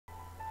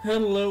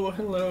Hello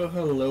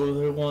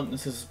everyone,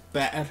 this is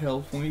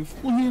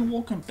BadHell24 and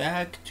welcome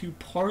back to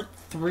part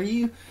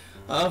 3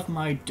 of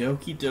my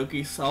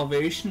Doki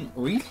Salvation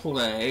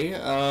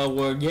replay.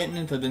 We're getting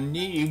into the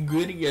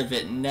nitty-gritty of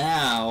it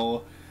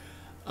now.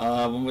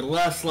 When we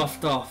last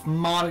left off,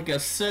 Monica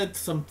said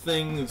some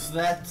things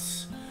that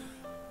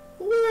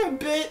were a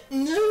bit...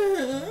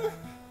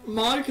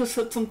 Monica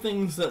said some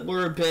things that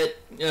were a bit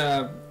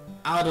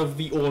out of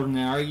the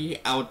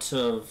ordinary, out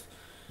of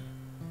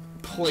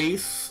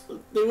place.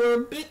 They were a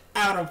bit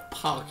out of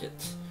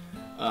pocket,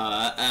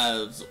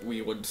 as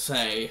we would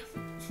say,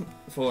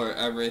 for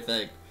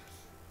everything.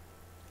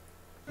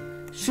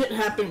 Shit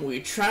happened, we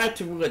tried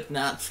to ruin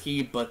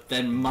Natsuki, but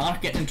then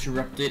Monica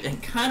interrupted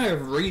and kind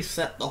of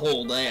reset the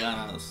whole day on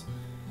us.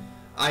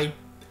 I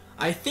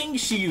think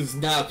she's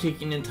now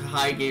kicking into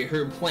high gear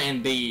her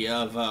plan B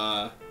of,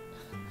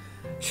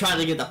 trying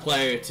to get the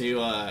player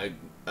to,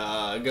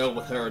 go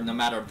with her no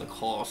matter the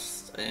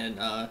cost,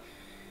 and,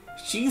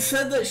 she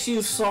said that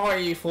she's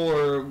sorry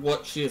for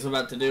what she is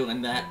about to do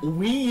and that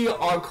we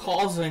are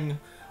causing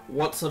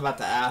what's about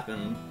to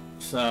happen.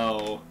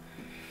 So,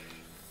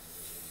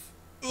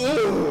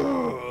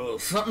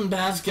 something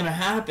bad's gonna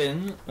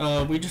happen.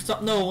 We just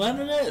don't know when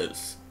it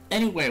is.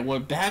 Anyway, we're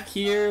back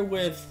here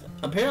with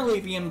apparently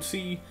the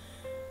MC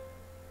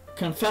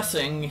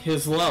confessing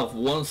his love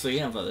once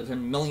again for the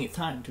 10 millionth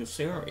time to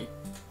Siri.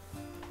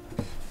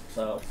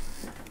 So,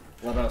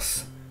 let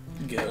us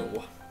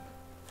go.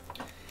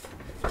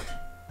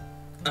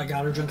 I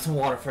gotta drink some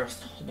water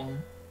first. Hold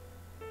on.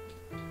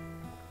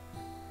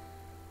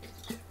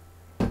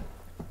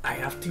 I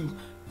have to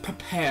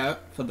prepare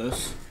for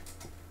this.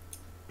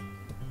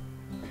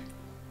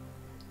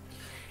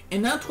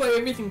 And that's why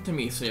everything to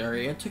me,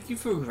 Siri. I took you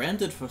for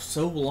granted for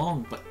so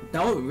long, but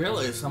now I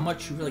realize how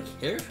much you really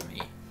care for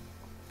me.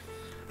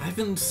 I've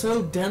been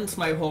so dense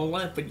my whole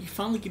life, but you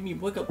finally give me a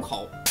wake-up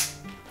call.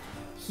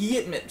 He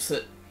admits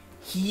it.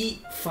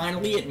 He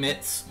finally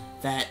admits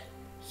that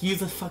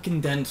he's a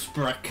fucking dense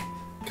brick.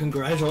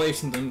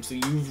 Congratulations, MC.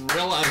 You've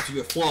realized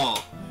your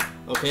flaw.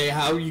 Okay,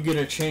 how are you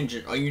gonna change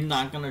it? Are you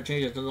not gonna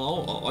change it at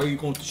all? Or are you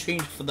going to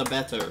change for the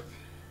better?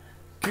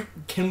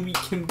 Can we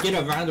get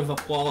a round of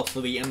applause for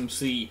the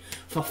MC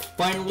for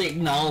finally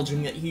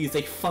acknowledging that he's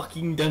a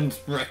fucking dense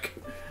brick?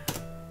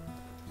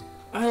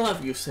 I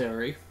love you,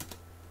 Sari.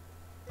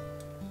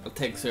 I'll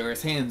take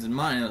Sari's hands in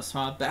mine and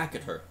smile back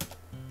at her.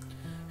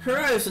 Her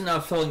eyes are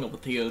now filling up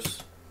with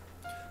tears.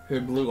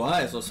 Her blue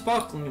eyes are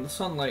sparkling in the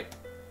sunlight.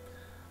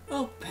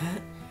 Oh,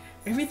 Pat,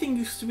 everything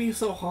used to be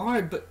so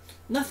hard, but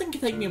nothing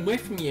can take me away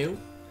from you.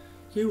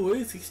 You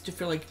always used to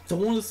feel like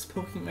someone was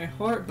poking my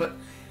heart, but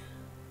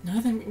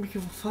now they make me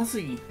feel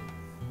fuzzy.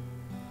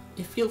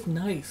 It feels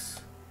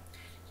nice.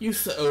 You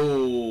said,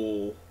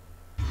 oh,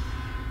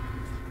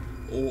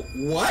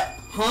 what?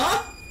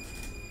 Huh?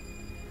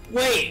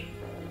 Wait.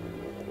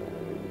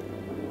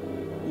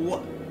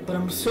 What? But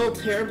I'm so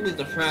terribly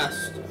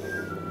depressed.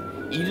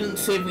 You didn't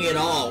save me at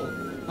all.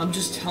 I'm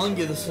just telling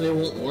you this so they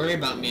won't worry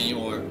about me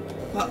anymore.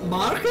 But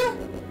Monica?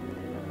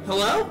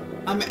 Hello?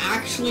 I'm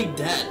actually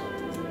dead.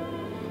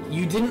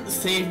 You didn't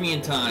save me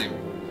in time.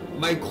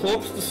 My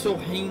corpse is still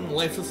hanging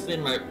lifelessly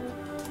in my...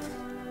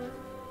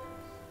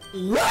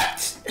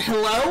 What?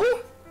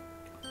 Hello?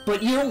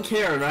 But you don't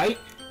care, right?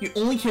 You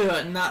only care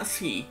about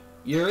Natsuki.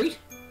 Yuri?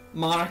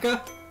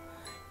 Monica?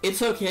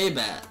 It's okay,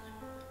 Bat.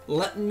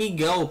 Let me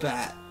go,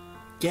 Bat.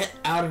 Get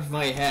out of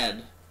my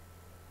head.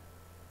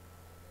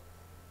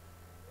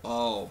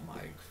 Oh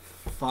my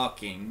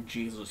fucking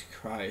Jesus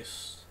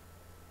Christ.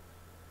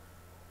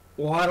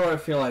 Why do I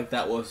feel like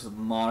that was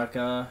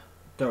Monica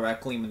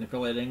directly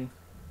manipulating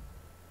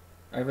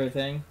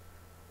everything?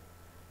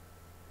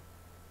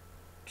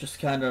 Just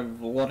kind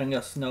of letting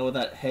us know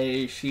that,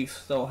 hey, she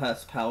still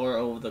has power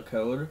over the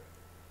code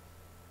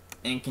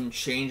and can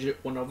change it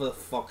whenever the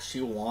fuck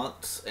she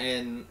wants,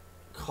 and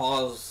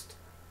caused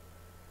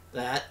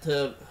that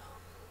to...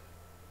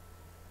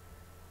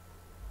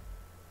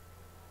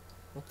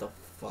 What the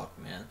fuck,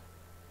 man?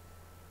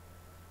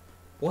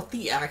 What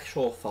the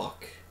actual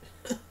fuck?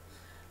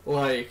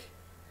 Like,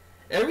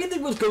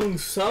 everything was going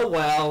so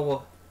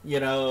well, you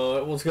know,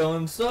 it was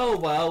going so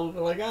well,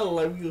 like, I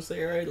love you,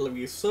 Sarah, I love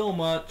you so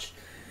much,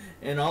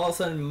 and all of a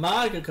sudden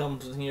Monica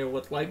comes in here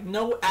with, like,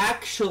 no,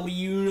 actually,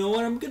 you know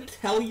what, I'm gonna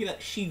tell you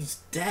that she's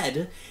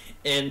dead,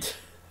 and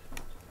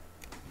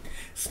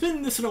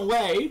spin this in a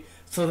way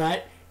so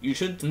that you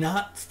should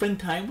not spend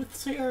time with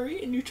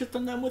Sari, and you should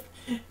spend time with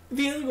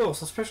the other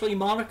girls, especially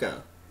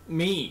Monica.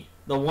 Me.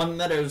 The one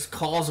that is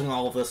causing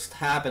all of this to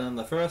happen in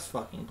the first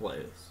fucking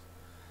place.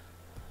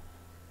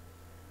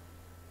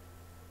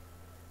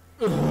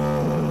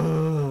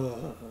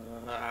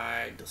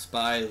 I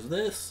despise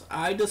this.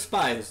 I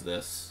despise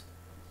this.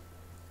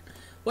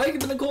 Wake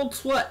up in a cold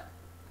sweat.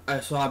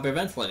 I saw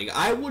hyperventilating.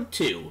 I would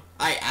too.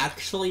 I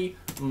actually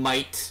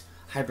might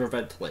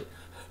hyperventilate.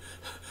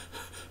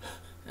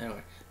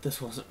 Anyway. This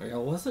wasn't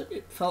real, was it?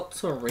 It felt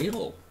so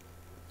real.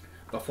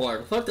 Before I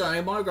reflected on it,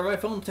 I wanted to grab my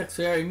phone and text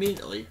Sarah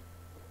immediately.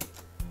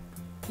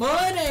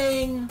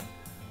 Morning!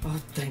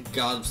 Oh, thank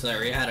God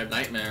Sarah had a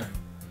nightmare.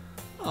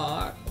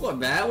 Aw, poor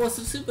Matt. Was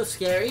it super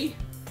scary?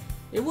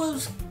 It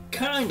was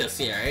kinda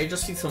scary. I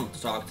just need someone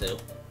to talk to.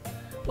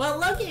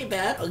 Well, okay,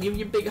 Matt. I'll give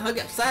you a big hug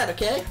outside,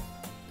 okay?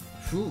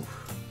 Phew.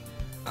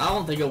 I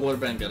don't think it would have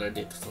been a good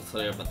idea to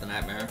tell you about the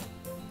nightmare.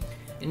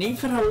 And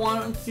even if I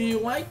wanted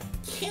to, I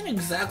can't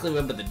exactly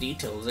remember the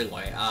details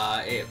anyway.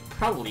 It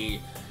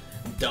probably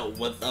dealt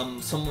with,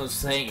 someone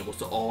saying it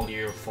was all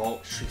your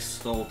fault. She's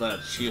still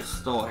dead. She is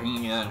still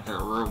hanging out in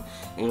her room.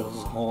 It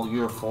was all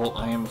your fault.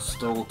 I am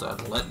still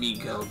dead. Let me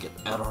go. Get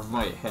out of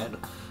my head.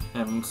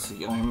 And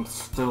see, I'm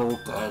still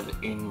dead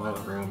in my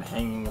room,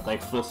 hanging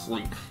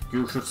lifelessly.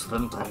 You should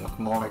spend time with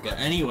Monica.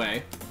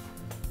 Anyway,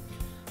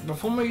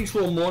 before my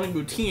usual morning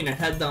routine, I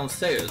head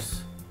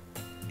downstairs.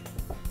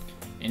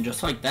 And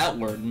just like that,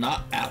 we're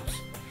not out.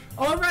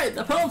 Alright,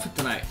 the poem for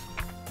tonight.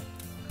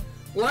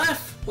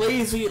 Laugh,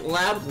 lazy,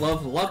 loud,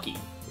 love, lucky.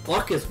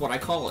 Luck is what I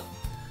call it.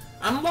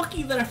 I'm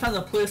lucky that I found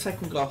a place I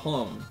can go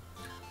home.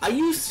 I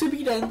used to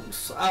be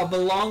dense,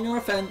 belong in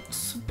a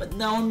fence, but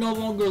now I'm no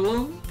longer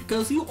alone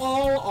because you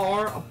all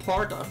are a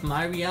part of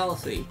my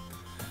reality.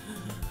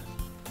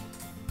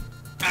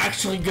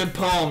 Actually, good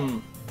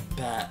poem,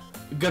 Pat.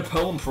 Good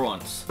poem for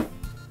once.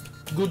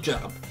 Good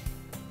job.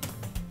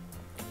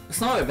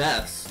 It's not my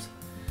best.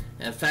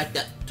 In fact,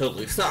 that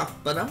totally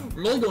sucked, but I'm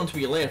really going to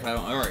be late if I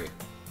don't hurry.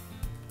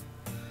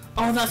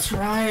 Oh, that's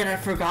right, I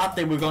forgot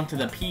they were going to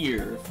the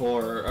pier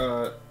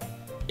for,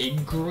 a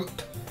group,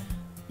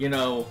 you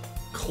know,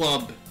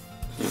 club.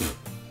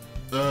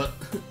 I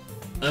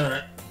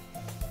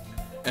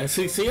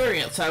see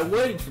Siri outside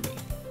waiting for me.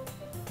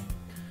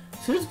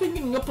 She's been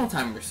getting up on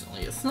time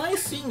recently. It's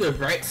nice seeing her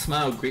bright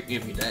smile greet me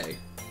every day.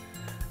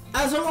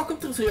 As I walk up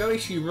to Siri,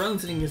 she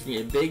runs and gives me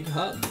a big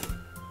hug.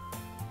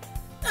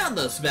 Now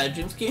those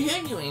bedrooms can't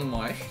hang you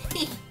anymore.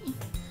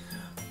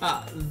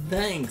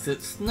 Thanks.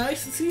 It's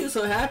nice to see you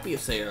so happy,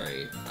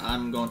 Siri.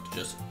 I'm going to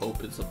just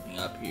open something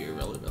up here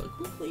really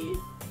quickly.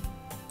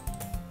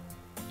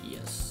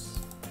 Yes.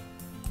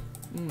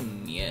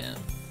 Yeah.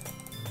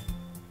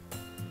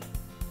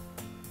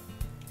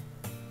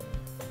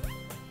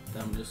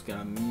 I'm just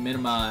gonna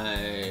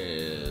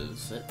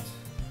minimize it.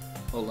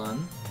 Hold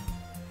on.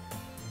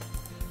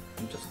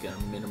 I'm just gonna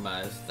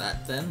minimize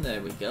that then.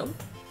 There we go.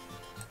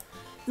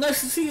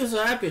 Nice to see you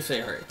so happy,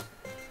 Siri.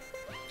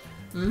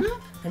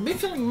 I've been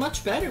feeling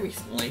much better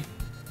recently.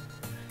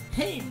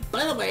 Hey,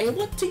 by the way,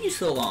 what took you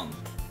so long?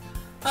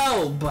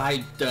 Oh,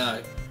 I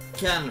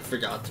kinda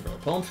forgot to write a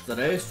poem for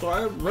today, so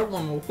I wrote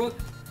one real quick.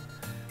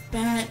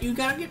 But you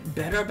gotta get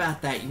better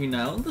about that, you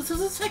know? This is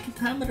the second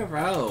time in a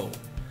row.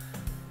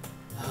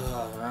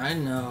 I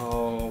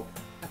know.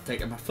 I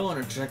take out my phone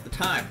and check the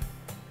time.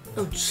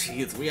 Oh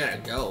jeez, we gotta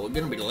go. We're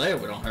gonna be late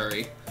if we don't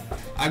hurry.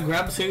 I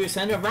grab a serious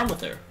hand and run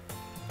with her.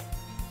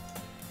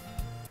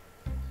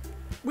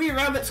 We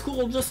arrive at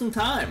school just in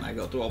time. I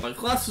go through all my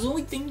classes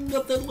only thinking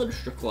of the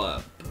literature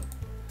club.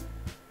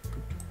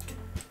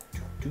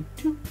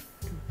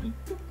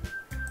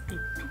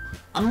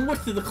 I'm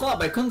with the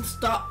club. I couldn't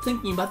stop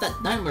thinking about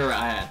that nightmare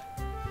I had.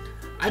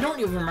 I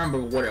don't even remember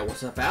what it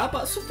was about,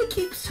 but something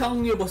keeps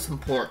telling me it was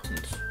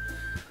important.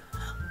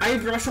 I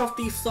brush off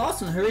these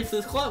thoughts and hurry to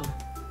the club.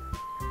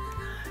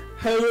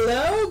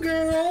 Hello,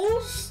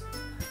 girls!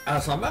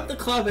 As I'm at the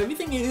club,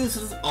 everything is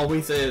as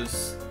always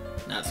is.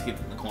 Natsuki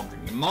in the corner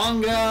reading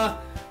manga,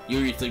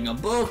 you're reading a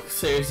book,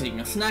 Sarah's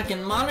eating a snack,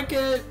 and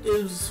Monica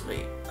is...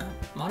 wait,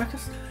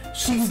 Monica's?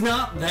 She's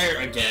not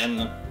there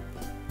again!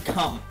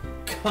 Come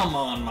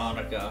on,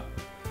 Monica.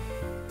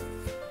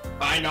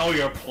 I know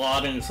you're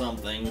plotting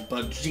something,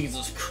 but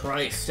Jesus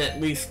Christ,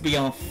 at least be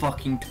on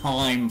fucking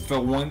time for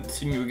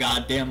once in your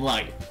goddamn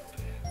life.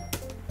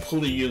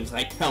 Please,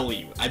 I tell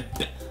you,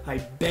 I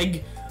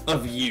beg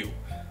of you.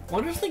 Why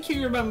does they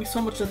care about me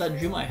so much of that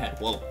dream I had?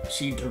 Well,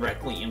 she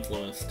directly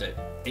influenced it,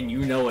 and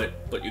you know it,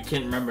 but you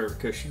can't remember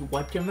because she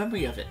wiped your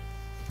memory of it.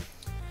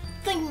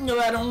 Thinking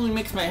about it only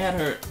makes my head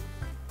hurt.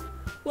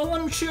 Well,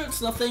 I'm sure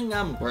it's nothing.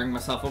 I'm worrying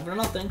myself over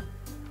nothing.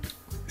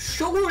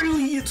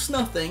 Surely it's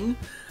nothing.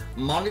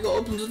 Monica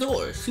opens the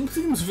door. She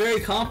seems very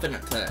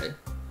confident today.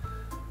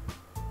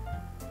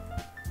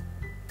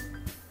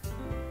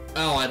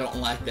 Oh, I don't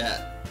like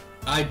that.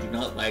 I do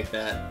not like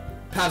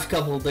that. Past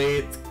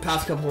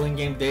couple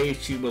in-game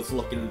days, she was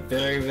looking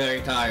very,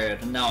 very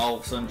tired, and now all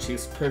of a sudden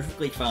she's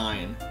perfectly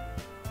fine.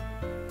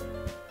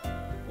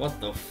 What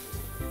the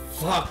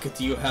fuck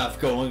do you have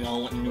going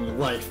on in your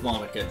life,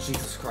 Monica?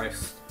 Jesus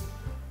Christ.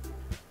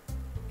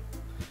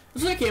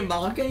 It's okay,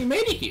 Monica, you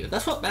made it here.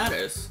 That's what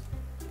matters.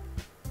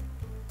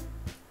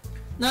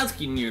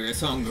 Natsuki and you are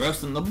so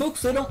engrossed in the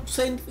books, they don't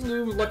say anything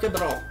to look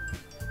at all.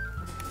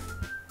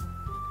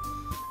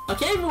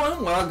 Okay,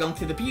 everyone, we're all going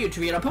to the pier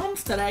to read our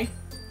poems today.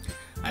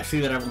 I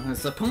see that everyone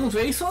has their poems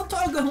ready, so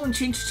I'll go home and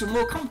change to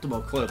more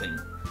comfortable clothing.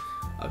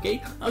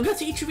 Okay, I'll go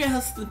to each of your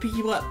houses to pick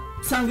you up.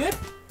 Sound good?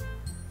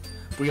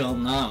 We all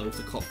nod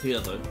to call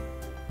together.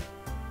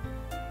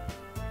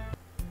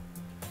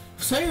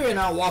 Sarah and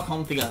I'll walk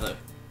home together.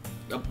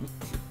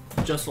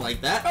 Just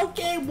like that.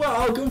 Okay, well,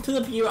 I'll go to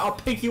the pier, I'll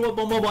pick you up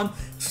one by one.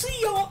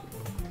 See y'all!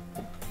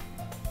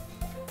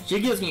 She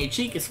gives me a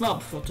cheeky smile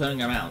before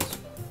turning around.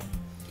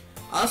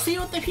 I'll see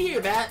you at the pier,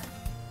 Bat.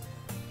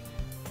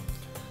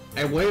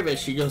 I wave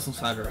as she goes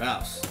inside her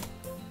house.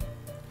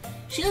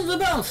 She has a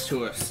bounce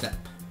to her step.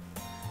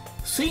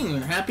 Seeing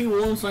her happy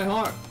warms my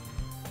heart.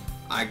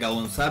 I go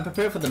inside,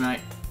 prepare for the night.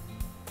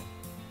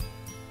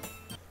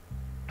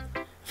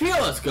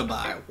 Fearless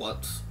goodbye.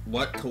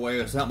 What to wear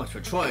is not much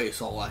of a choice.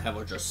 All I have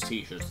are just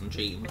t-shirts and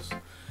jeans.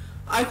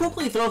 I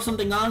quickly throw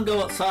something on and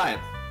go outside.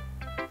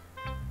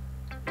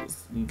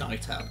 It's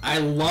night out. I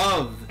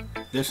love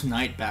this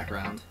night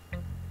background.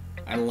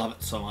 I love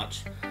it so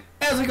much.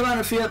 As I come out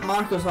and see that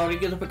Marco's already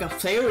going to pick up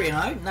Sayori and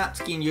I,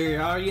 Natsuki and Yuri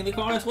are already in the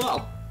car as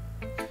well.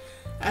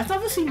 I've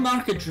never seen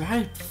Marco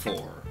drive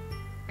before.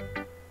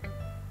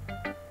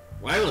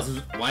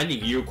 Why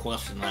did you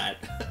question that?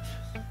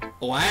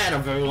 Why out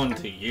of everyone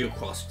do you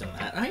question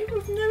that? I've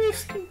never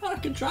seen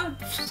Marco drive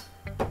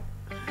before.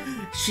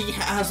 She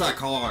has a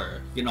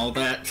car, you know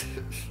that.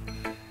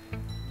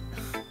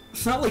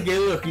 It's not like the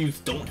other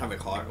accused don't have a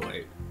car,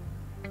 wait.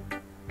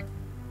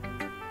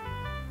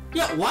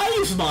 Yeah, why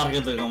is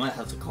Monica the one that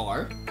has a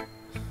car?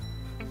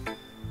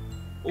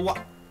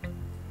 What?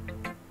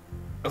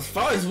 As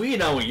far as we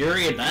know,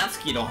 Yuri and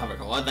Natsuki don't have a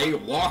car. They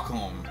walk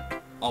home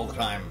all the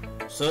time.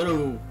 So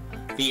do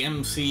the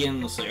MC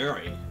and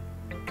Sayori.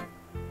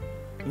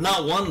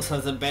 Not once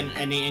has there been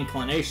any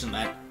inclination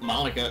that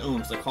Monica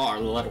owns a car,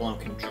 let alone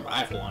can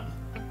drive one.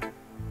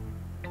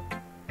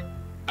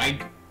 I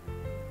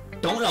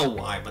don't know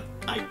why, but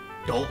I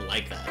don't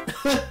like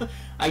that.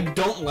 I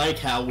don't like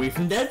how we've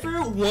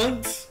never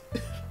once...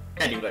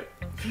 Anyway.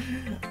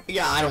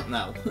 Yeah, I don't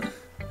know.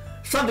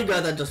 Something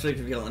about that just makes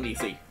me feel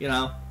uneasy, you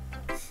know?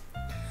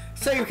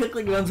 Sayori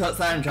quickly runs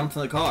outside and jumps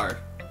in the car.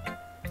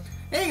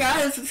 Hey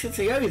guys, it's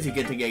Sayori as you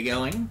get to get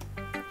going.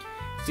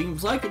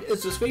 Seems like it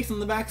is the space in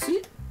the back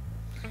seat.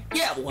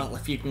 Yeah, well,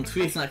 if you can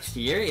squeeze next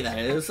to Yuri, that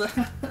is.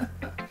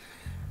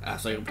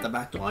 As I open the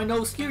back door, I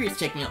notice Yuri's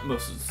taking up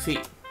most of the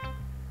seat.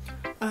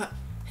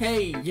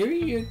 Hey,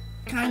 Yuri, you're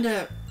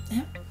kinda...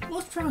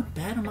 What's wrong,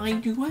 Bat? Am I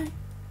in your way?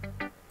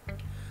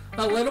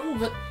 A little,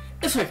 but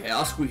it's okay,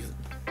 I'll squeeze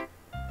it.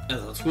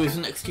 As I squeeze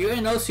it next to Yuri, I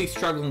notice he's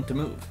struggling to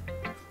move.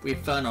 We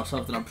found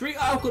ourselves in a pretty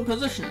awkward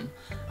position.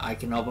 I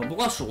can help but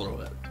blush a little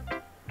bit.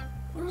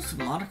 What does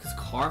Monica's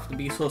car have to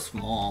be so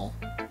small?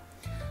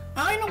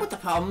 I know what the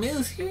problem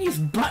is. He's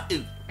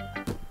button.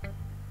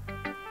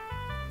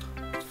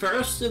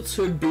 First it's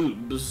her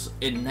boobs,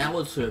 and now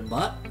it's her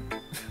butt.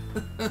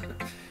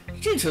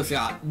 She just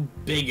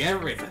got big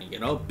everything, you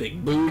know?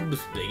 Big boobs,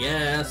 big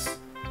ass.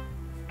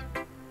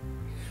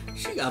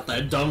 She got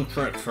that dumb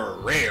trick for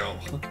real.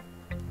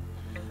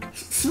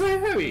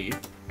 Sorry.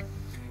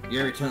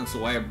 Yuri turns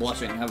away,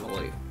 blushing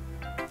heavily.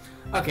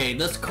 Okay,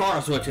 this car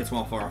switch is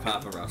more for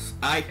half of us.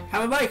 I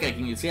have a bike I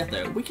can use to get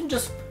there. We can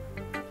just...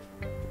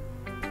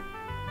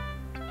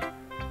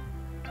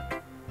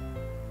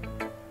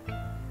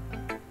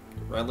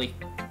 Really?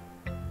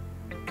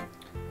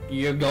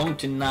 You're going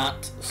to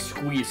not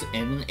squeeze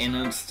in and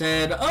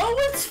instead... Oh,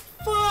 it's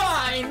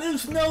fine!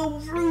 There's no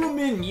room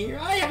in here.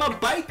 I have a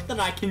bike that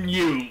I can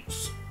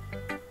use.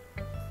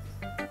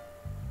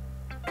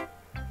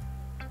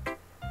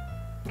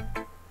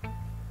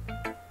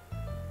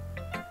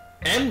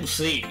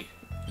 MC,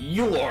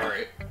 you are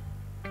it.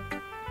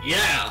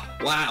 Yeah,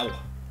 wow.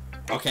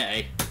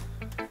 Okay.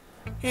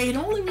 Hey,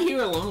 don't leave me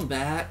here alone,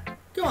 Bat.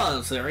 Come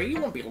on, Sarah,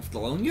 you won't be left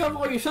alone. You have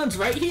all your friends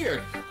right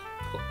here.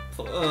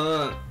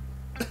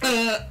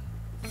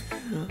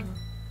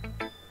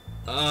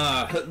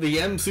 The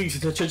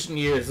MC's attention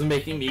here is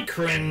making me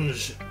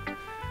cringe.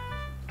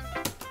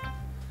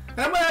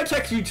 How about I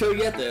text you till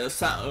you get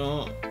this?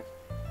 I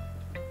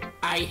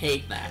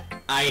hate that.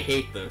 I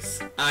hate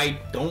this. I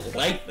don't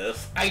like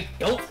this. I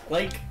don't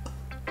like...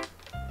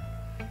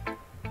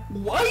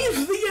 Why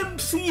is the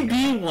MC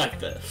being like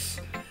this?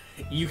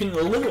 You can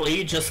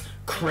literally just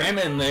cram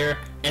in there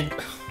and...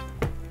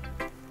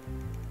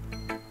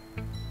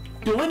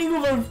 Do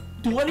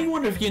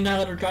anyone of you know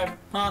how to drive?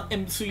 Huh?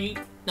 MC?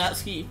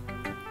 Natsuki?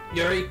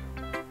 Yuri?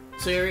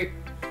 Sayori?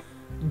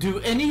 Do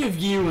any of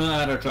you know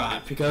how to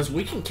drive? Because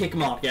we can kick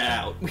Monica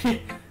out.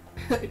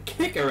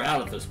 Kick her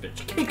out of this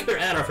bitch. Kick her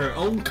out of her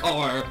own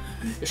car.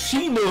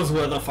 She knows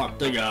where the fuck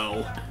to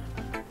go.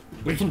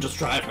 We can just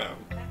drive her.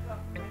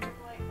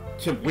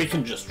 We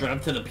can just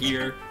drive to the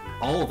pier.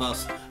 All of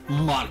us.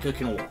 Monica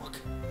can walk.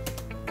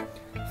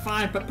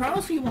 Fine, but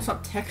promise you won't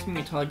stop texting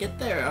me until I get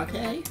there,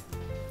 okay?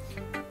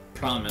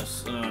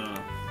 Promise.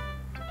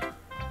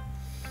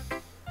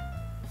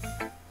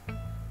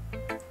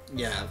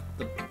 Yeah.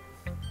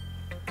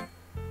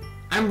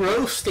 I'm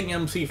roasting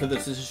MC for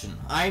this decision.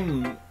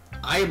 I'm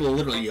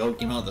literally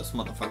yoking on this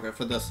motherfucker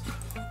for this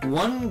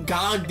one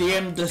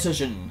goddamn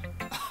decision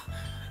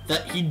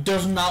that he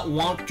does not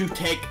want to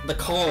take the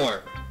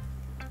car.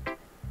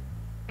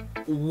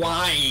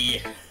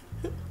 Why?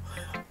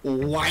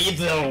 Why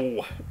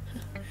though?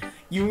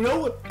 You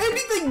know, if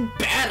anything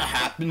bad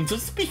happens,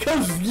 it's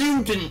because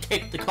you didn't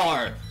take the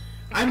car.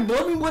 I'm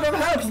blaming whatever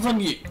happens on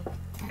you.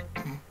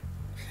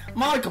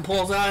 Monica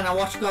pulls out and I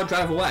watch the car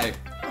drive away.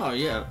 Oh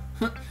yeah.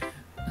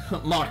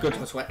 Marco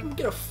just went, I'm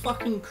gonna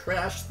fucking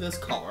crash this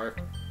car.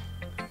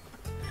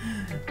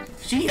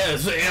 She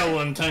has ill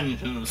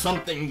intentions.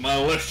 Something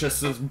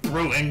malicious is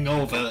brewing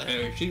over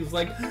there. She's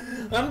like,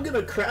 I'm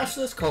gonna crash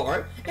this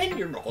car, and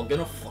you're all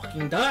gonna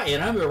fucking die,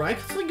 and I'm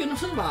miraculously gonna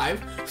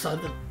survive, so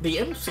that the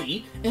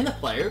MC and the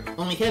player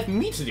only have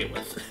me to deal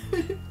with.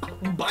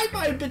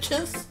 Bye-bye,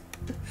 bitches!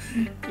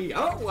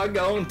 Y'all are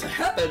going to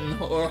heaven,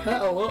 or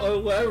hell,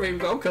 or wherever you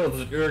go,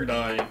 cause you're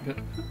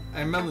dying.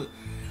 I remember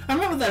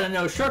that I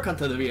know a shortcut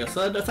to the video,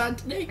 so I decided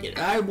to take it.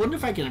 I wonder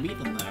if I can beat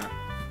them there.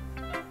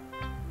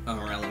 Oh,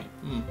 really?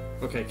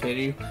 Okay,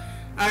 Katie.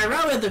 I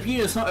arrived at the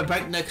penis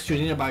right next to a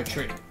nearby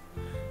tree.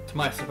 To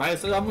my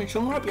surprise, they haven't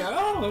shown up yet.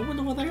 Oh, I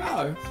wonder what they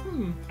are.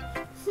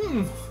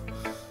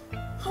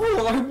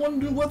 Oh, I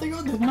wonder what they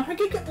are. Did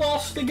Maggie get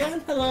lost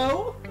again?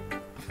 Hello?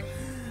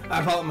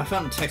 I followed my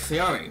phone and text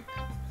Sayori.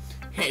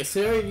 Hey,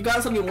 Sayori, you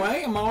guys on your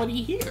way? I'm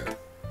already here.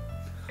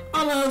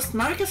 Almost.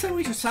 Maggie said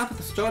we should stop at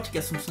the store to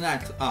get some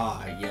snacks.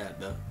 Ah, yeah,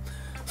 the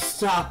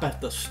stop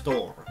at the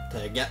store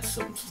to get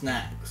some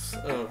snacks.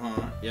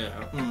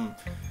 Yeah.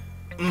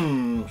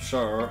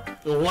 Sure.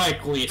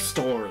 Likely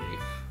story.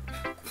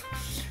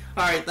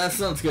 Alright, that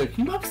sounds good.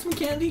 Can you buy some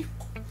candy?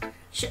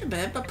 Sure,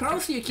 babe, but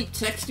promise you keep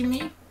texting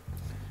me.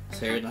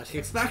 Sarah and I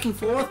text back and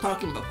forth,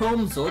 talking about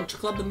poems, Village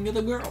Club, and the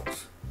other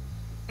girls.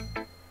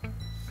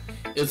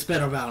 It's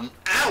been about an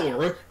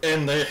hour,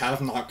 and they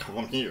have not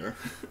come here.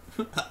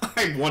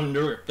 I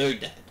wonder if they're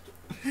dead.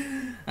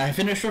 I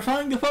finished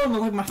refining the poem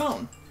and like my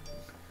phone.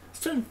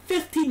 It's been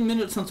 15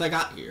 minutes since I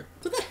got here.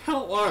 Where the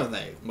hell are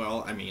they?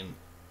 Well, I mean,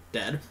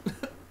 dead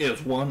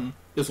is one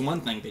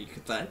thing that you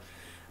could say.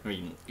 I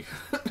mean,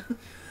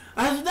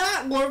 either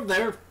that or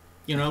they're,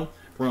 you know,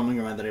 roaming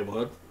around the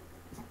neighborhood,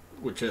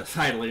 which is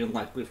highly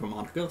unlikely for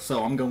Monica,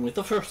 so I'm going with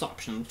the first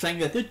option, saying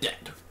that they're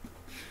dead.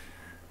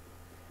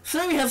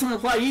 Sammy hasn't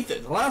replied either.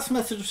 The last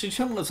message she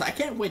sent was, I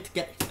can't wait to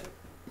get here.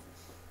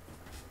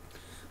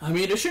 I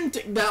mean, it shouldn't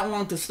take that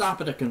long to stop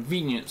at a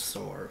convenience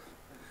store.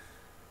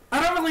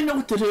 I don't really know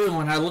what to do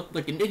when I look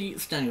like an idiot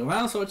standing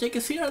around, so I take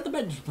a seat out of the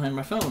bench and play on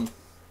my phone.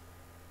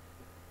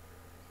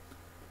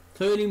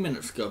 30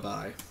 minutes go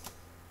by.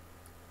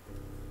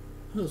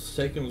 It's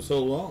taking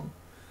so long.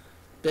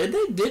 Did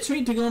they ditch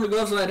me to go on the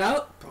girls' night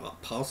out?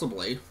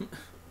 Possibly.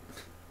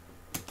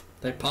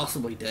 They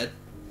possibly did.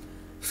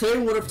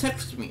 Sarah would have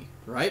texted me,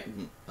 right?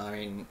 I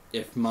mean,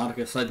 if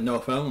Monica said no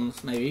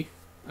phones, maybe.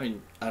 I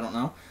mean, I don't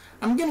know.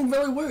 I'm getting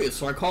really worried,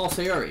 so I call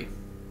Sayori.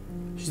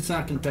 She's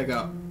not gonna pick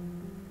up.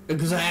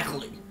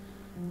 Exactly.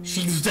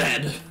 She's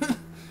dead.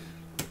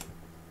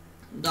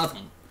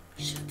 Nothing.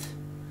 Shit.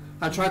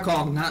 I try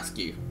calling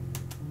Natsuki.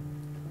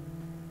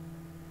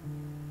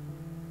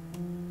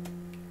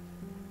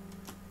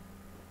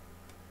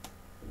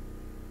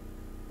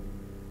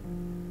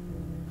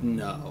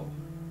 No.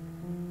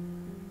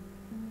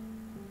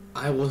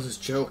 I was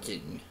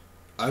joking.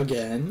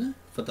 Again.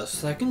 For the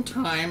second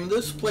time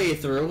this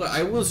playthrough,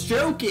 I was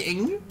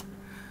joking.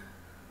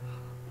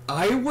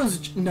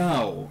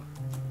 No.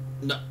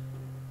 No.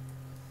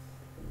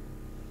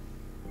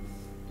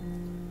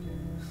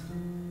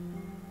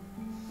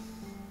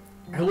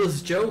 I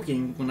was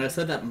joking when I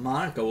said that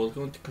Monica was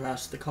going to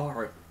crash the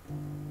car.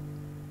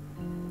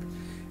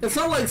 It's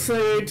not like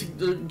say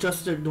to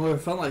just ignore a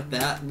phone like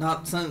that,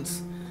 not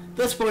since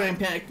this point I'm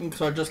panicking,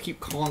 so I just keep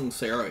calling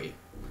Sayori.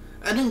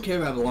 I didn't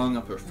care about blowing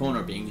up her phone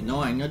or being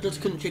annoying, I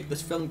just couldn't shake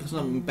this feeling that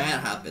something bad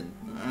happened.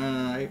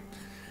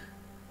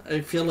 I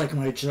feel like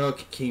my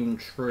joke came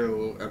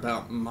true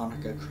about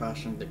Monica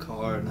crashing the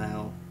car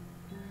now.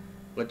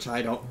 Which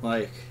I don't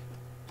like.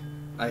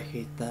 I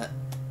hate that.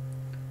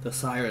 The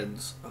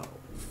sirens. Oh,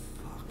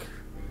 fuck.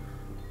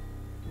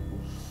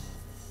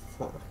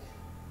 Fuck.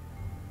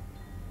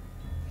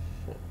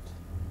 Shit.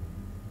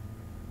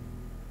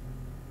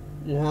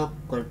 Yeah,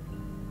 like,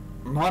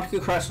 Monica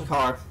crashed the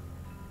car.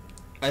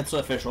 It's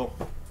official.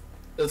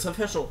 It's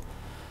official.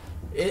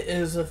 It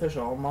is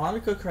official.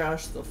 Monica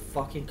crashed the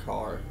fucking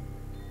car.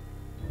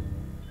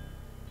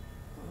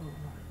 Oh my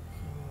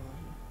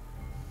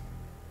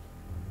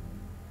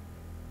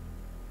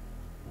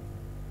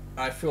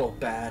god. I feel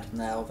bad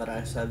now that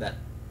I said that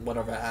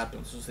whatever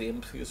happens is the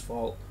MC's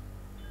fault.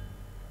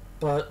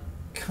 But,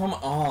 come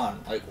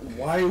on. Like,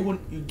 why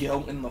wouldn't you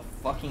go in the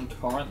fucking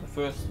car in the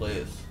first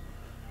place?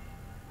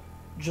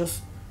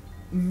 Just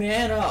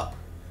man up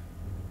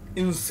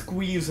and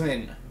squeeze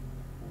in.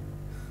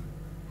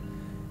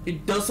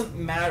 It doesn't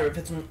matter if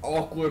it's an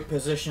awkward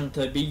position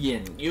to be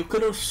in. You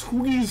could have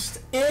squeezed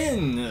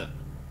in.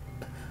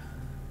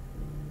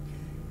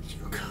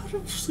 You could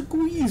have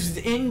squeezed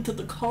into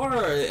the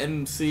car,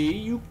 MC.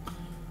 You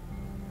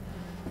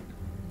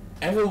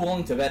ever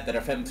willing to bet that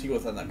if MC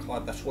was in that car,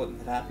 that's what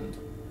had happened?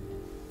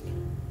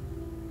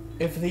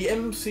 If the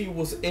MC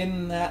was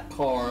in that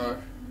car,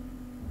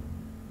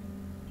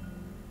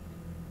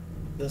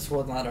 this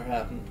would not have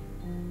happened.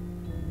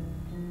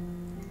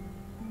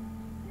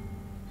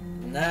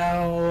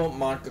 Now,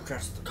 Monica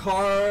crashed the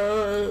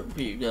car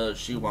because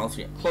she wants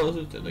to get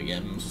closer to the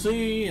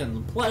MC and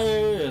the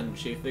player, and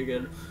she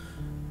figured,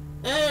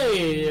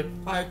 Hey, if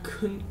I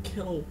couldn't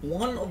kill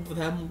one of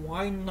them,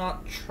 why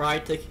not try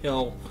to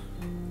kill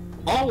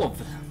all of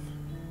them?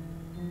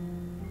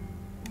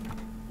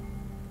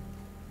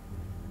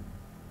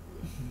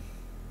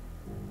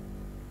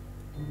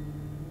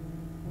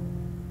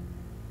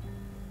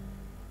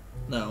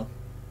 No,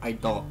 I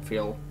don't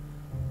feel...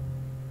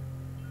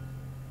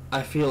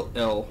 I feel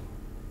ill.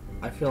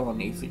 I feel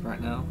uneasy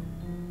right now.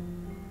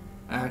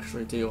 I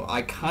actually do.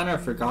 I kind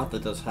of forgot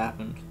that this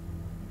happened.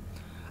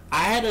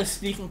 I had a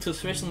sneaking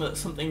suspicion that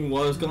something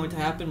was going to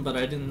happen, but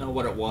I didn't know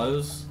what it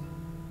was.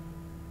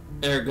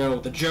 Ergo,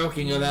 the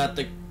joking about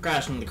the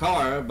crashing the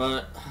car,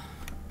 but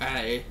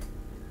I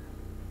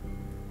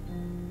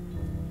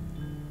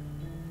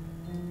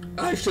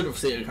should have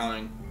seen it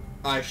coming.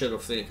 I should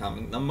have seen it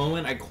coming. The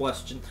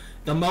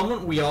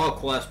moment we all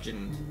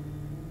questioned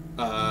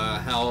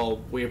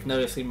how we've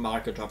never seen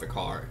Monica drive a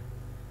car,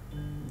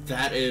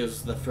 that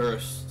is the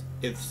first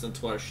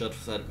instance where I should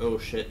have said, oh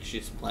shit,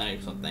 she's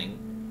planning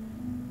something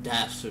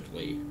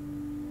dastardly.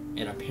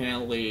 And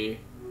apparently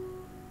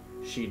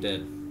she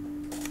did.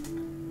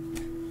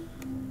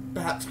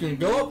 Bat's gonna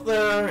go up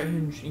there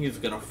and she's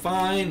gonna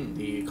find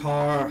the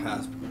car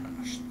has been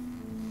crashed.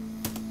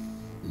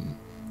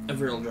 A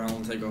real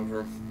adrenaline take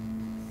over.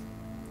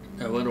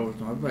 I went over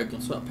to my bike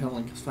and started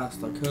pedaling as fast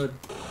as I could.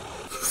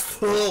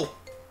 Oh!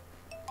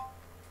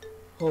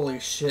 Holy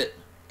shit.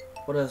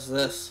 What is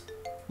this?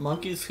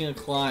 Monkeys can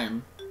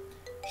climb.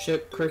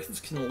 Shit, crickets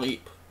can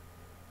leap.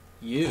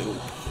 You.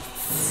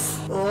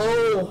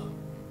 Oh!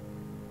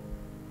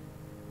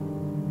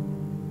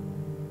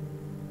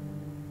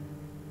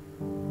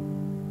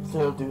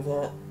 Don't do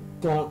that.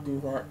 Don't do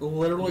that.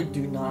 Literally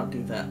do not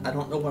do that. I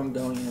don't know where I'm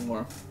going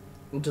anymore.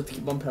 I'll just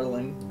keep on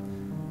pedaling.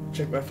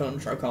 Check my phone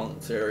and try calling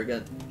Sarah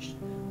again.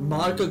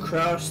 Monica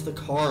crashed the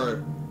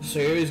car.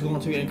 Sarah's going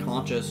to be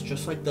unconscious,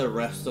 just like the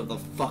rest of the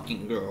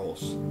fucking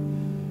girls.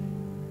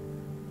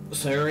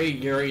 Sarah,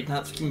 Yuri,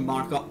 Natsuki,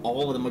 Monica,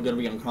 all of them are going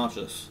to be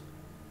unconscious.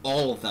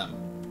 All of them.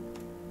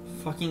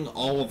 Fucking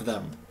all of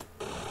them.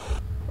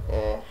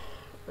 Oh.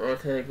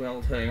 Rotating,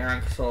 rotating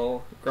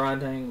axle,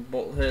 grinding,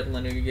 bolt head,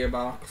 linear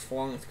gearbox,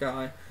 falling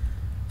sky,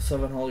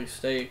 7 holy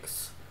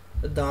stakes,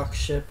 a dock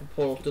ship, a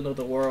portal to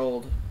another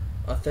world,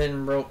 a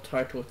thin rope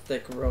tied to a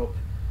thick rope.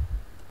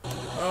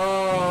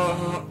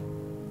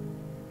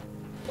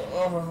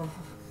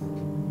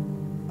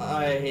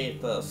 I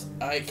hate this.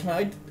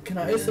 Can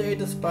I say I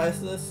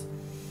despise this?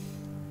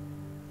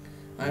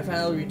 I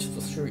finally reached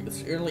the street.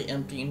 It's nearly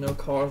empty, no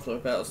cars are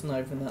about, it's not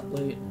even that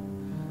late.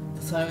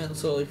 The silence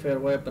slowly faded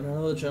away, but I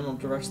know the general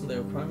direction they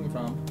were coming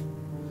from.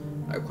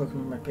 I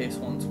quickened my pace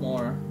once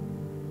more.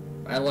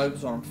 My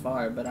legs are on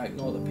fire, but I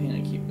ignore the pain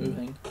and keep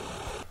moving.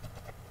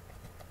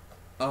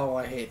 Oh,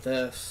 I hate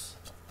this.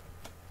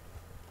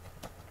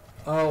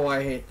 Oh,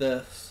 I hate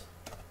this.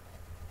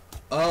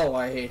 Oh,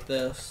 I hate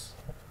this.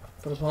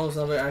 But the poem's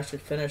never actually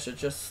finished, it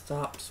just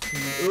stops.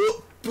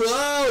 Ooh,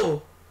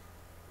 bro!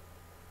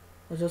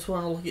 I just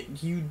want to look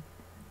at you,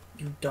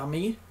 you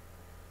dummy.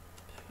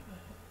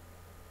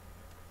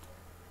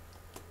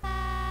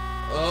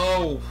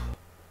 Oh!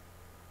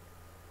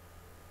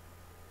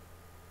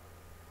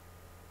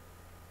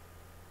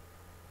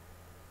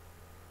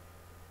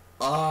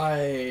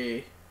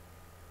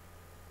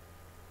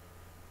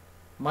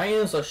 My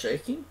hands are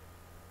shaking?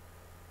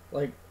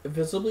 Like,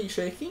 visibly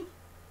shaking?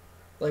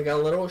 Like, a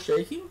little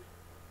shaking?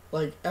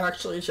 Like,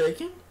 actually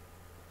shaking?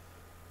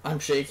 I'm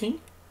shaking?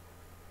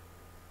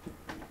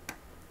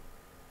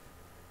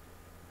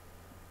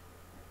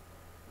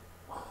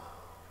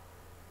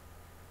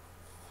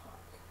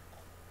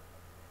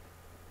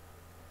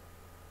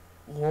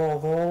 Yeah,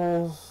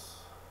 those...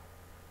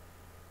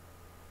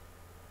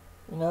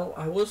 You know,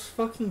 I was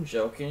fucking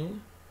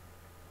joking.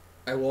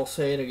 I will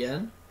say it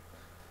again.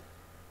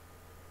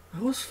 I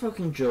was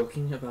fucking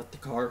joking about the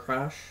car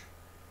crash,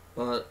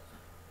 but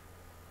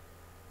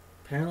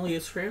apparently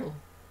it's real.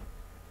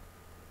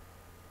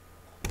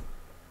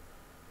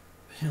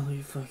 Apparently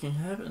it fucking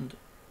happened.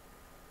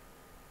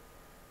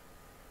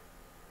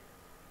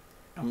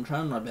 I'm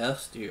trying my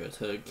best here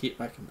to keep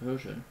my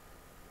composure.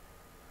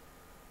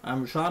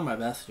 I'm trying my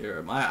best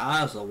here. My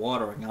eyes are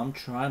watering. I'm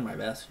trying my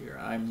best here.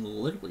 I'm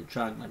literally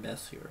trying my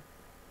best here.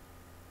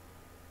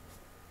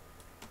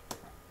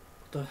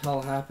 What the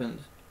hell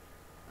happened?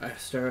 I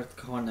stare at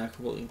the car neck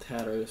in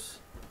tatters.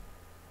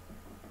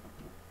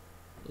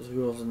 Those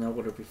girls are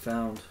nowhere to be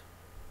found.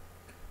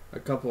 A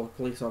couple of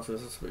police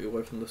officers will be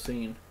away from the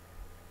scene.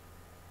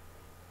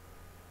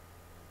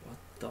 What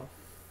the f...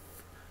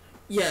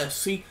 Yeah,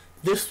 see,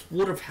 this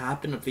would have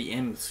happened if the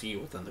MC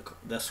within the car.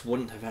 This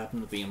wouldn't have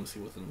happened if the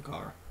MC within the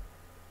car.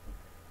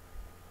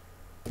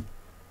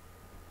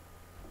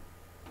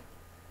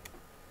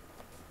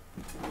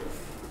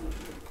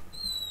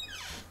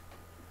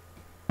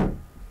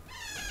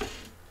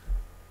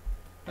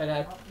 Hi,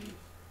 Dad. What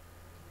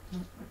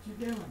you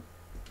doing?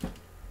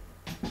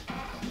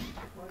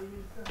 What are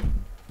you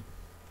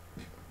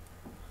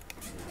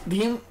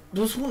doing?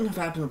 This wouldn't have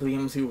happened if the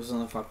MC was in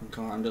the fucking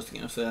car. I'm just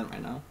gonna say that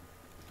right now.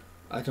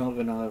 I don't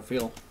even know how to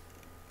feel.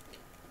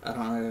 I don't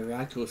know how to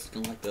react to a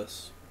thing like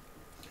this.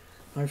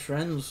 My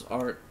friends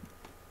are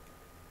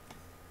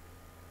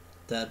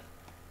dead.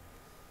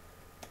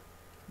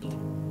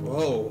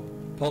 Whoa.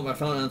 Pull up my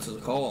phone and answer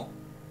the call.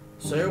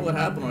 Sarah, what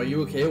happened? Are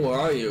you okay? Where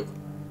are you?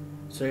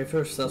 Sarah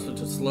first tells me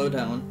to slow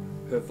down.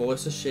 Her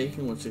voice is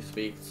shaking when she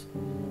speaks.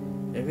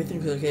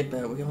 Everything's okay,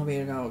 but we're gonna be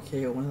out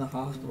okay. We're in the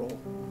hospital.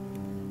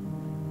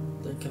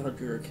 Thank God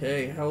you're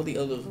okay. How are the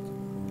others?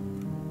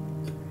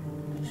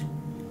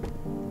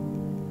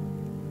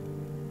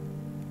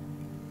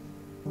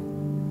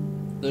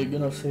 They're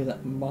gonna say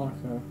that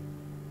Monica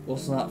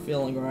was not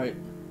feeling right,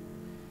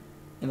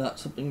 and that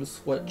something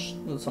switched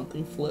and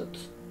something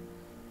flipped.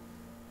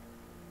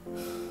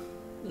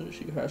 Then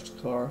she crashed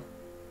the car.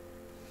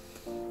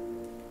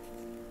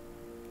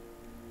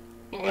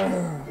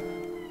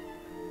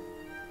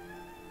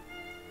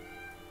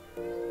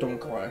 Don't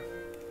cry.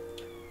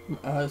 My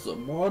eyes are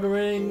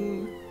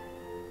watering.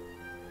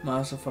 My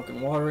eyes are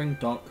fucking watering.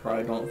 Don't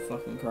cry. Don't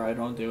fucking cry.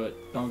 Don't do it.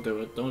 Don't do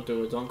it. Don't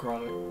do it. Don't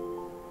cry.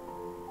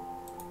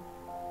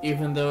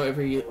 Even though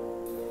every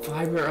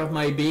fiber of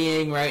my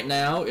being right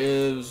now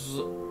is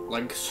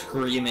like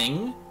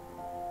screaming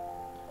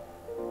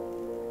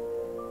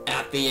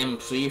at the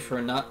MC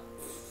for not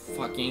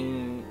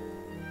fucking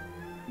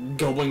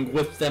going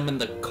with them in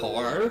the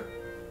car.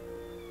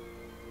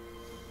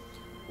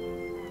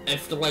 I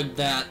feel like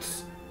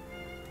that's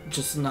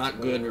just not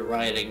good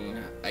writing.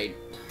 I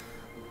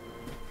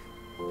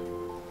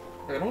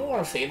don't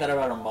want to say that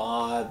about a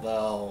mod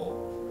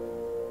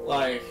though.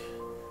 Like,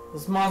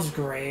 this mod's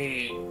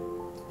great.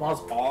 This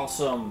mod's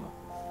awesome.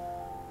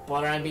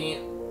 But I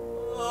mean,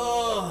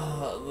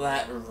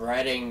 that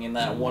writing in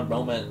that one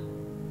moment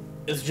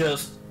is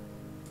just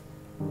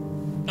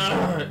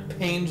it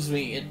pains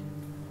me. It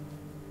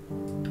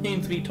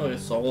pains me to the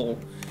soul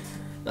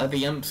that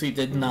the MC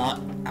did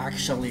not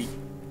actually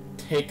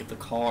take the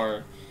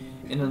car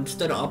and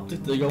instead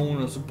opted to go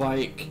on his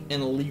bike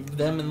and leave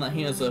them in the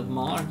hands of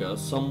Monica,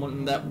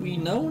 someone that we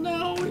know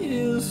now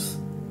is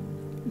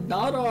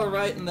not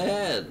alright in the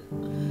head.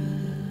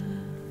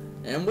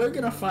 And we're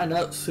gonna find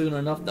out soon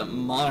enough that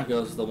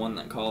Monica's the one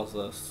that caused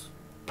this.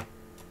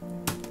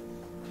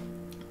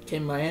 Okay,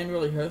 my hand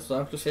really hurts, so I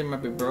have to say it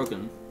might be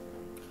broken.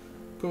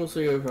 Poor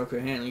Sarah broke her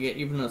hand, and yet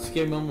even in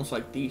scary moments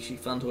like these, she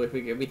found a way to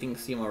make everything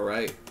seem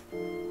alright.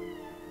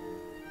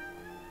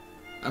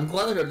 I'm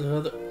glad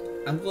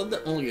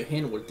that only your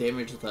hand was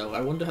damaged though.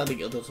 I wonder how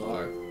the others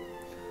are.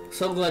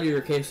 So glad you're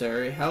okay,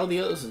 Sarah. How are the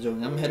others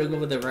doing? I'm heading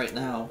over there right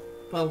now.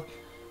 Well,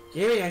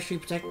 Yuri actually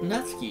protected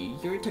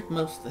Natsuki. Yuri took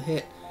most of the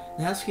hit.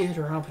 Natsuki hit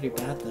around pretty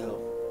bad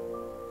though.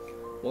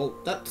 Well,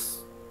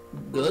 that's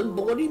good,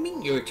 but what do you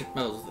mean Yuri took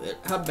most of it?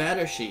 How bad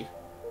is she?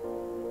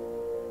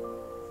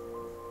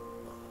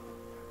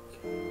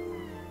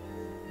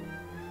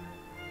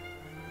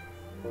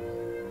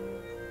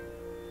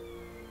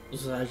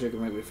 This is actually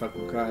gonna make me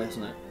fucking cry,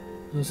 isn't it?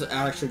 This is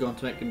actually going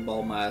to make me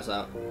bawl my eyes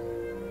out.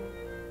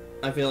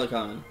 I feel it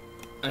coming.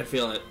 I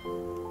feel it.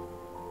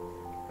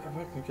 I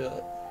fucking feel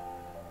it.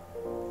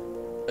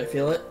 I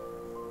feel it.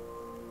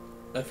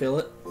 I feel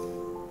it.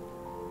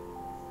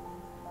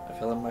 I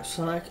feel it in my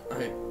stomach.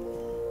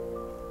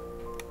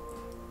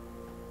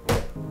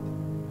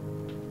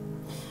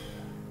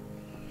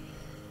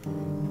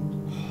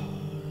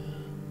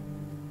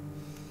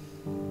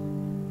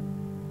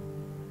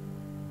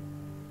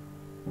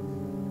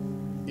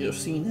 You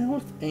see, now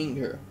it's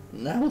anger.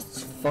 Now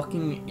it's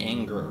fucking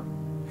anger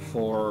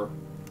for...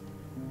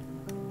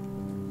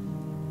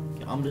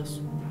 I'm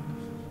just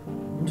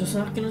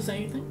not gonna say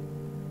anything.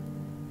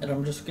 And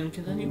I'm just gonna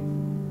continue.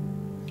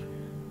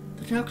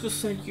 The doctor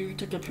said you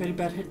took a pretty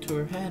bad hit to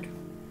her head.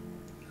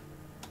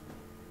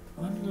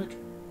 I'm not...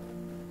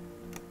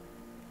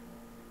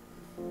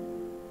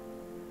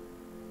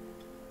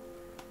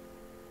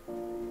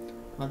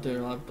 I do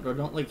a lot, but I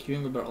don't like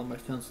hearing about all my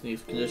friends in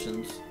these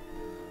conditions.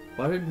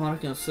 Why did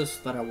Monica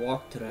insist that I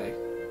walk today?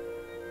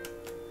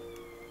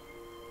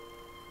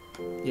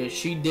 Yeah,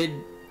 she did.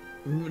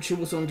 She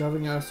was the one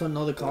driving our son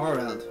another car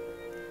around.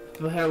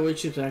 But how would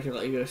she acting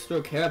like I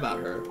still care about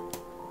her?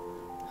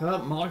 How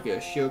about Monica?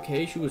 Is she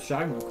okay? She was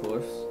driving, of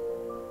course.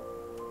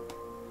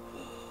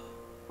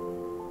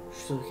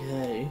 She's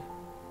okay.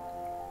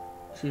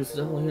 She was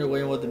definitely here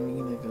waiting with the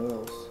mean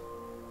girls.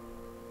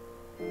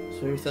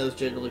 So he said I was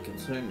genuinely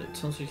concerned. It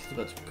sounds like she's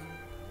about to...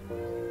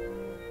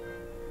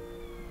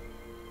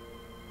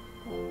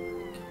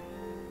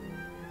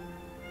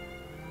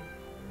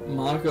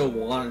 Monica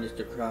wanted us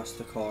to cross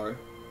the car.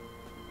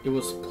 It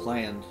was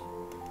planned.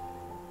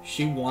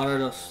 She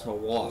wanted us to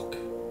walk.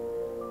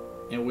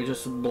 And we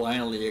just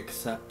blindly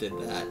accepted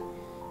that.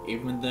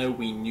 Even though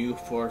we knew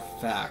for a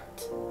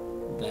fact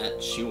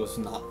that she was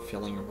not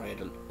feeling right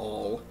at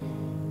all.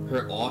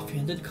 Her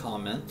offhanded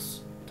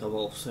comments to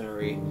both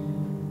Sari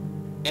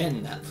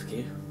and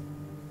Natsuki.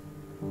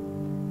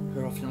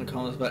 Her offhanded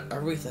comments about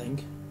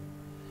everything.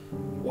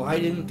 Why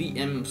didn't the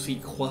MC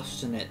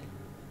question it?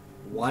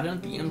 Why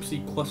didn't the MC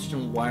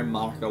question why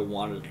Monica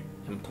wanted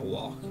him to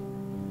walk?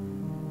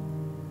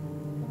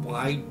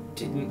 Why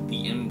didn't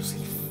the MC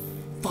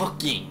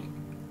fucking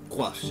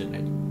question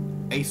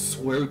it. I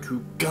swear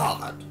to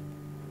God.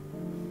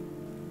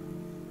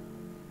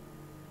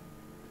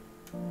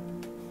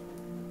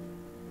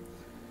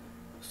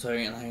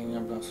 Sorry, and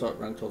I'm gonna start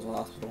running towards the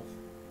hospital.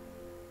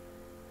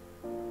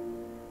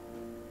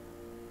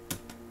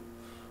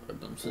 I've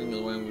been sitting in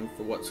the waiting room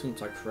for what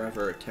seems like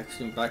forever,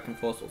 texting back and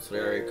forth with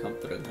very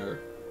comforting her.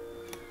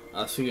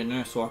 I see a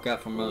nurse walk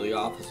out from one of the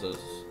offices.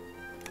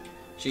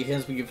 She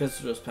hands me a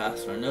visitor's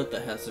pass and a note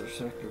that has the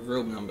respective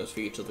room numbers for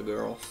each of the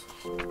girls.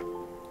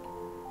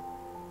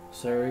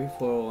 Sari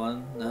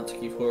 401,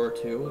 Natsuki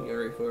 402,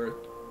 Yuri 4...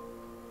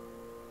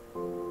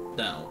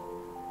 No.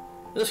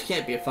 This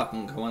can't be a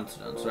fucking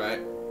coincidence,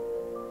 right?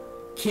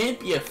 Can't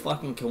be a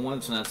fucking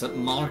coincidence that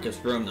Monica's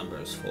room number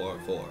is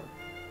 404.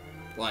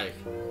 Like...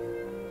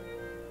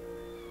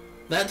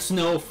 That's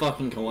no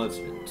fucking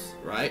coincidence,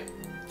 right?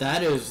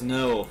 That is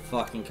no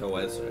fucking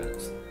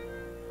coincidence.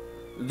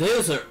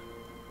 There's a...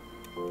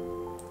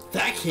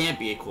 That can't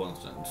be a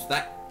coincidence.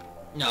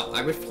 No,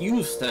 I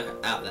refuse to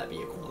have that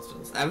be a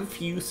coincidence. I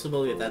refuse to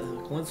believe that's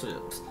a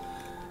coincidence.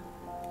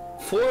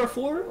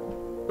 404?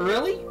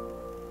 Really?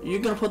 You're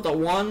gonna put the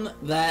one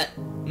that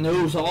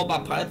knows all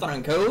about Python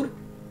and code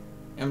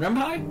and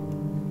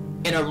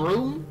NumPy in a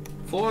room?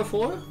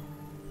 404?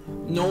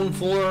 Known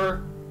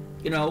for,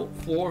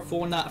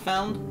 404 not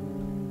found?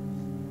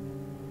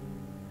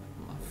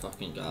 Oh my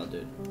fucking god,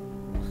 dude.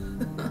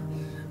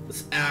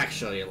 It's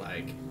actually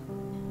like...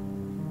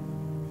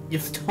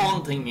 It's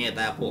taunting me at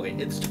that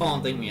point. It's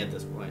taunting me at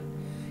this point.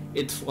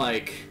 It's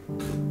like...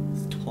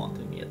 It's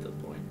taunting me at this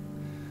point.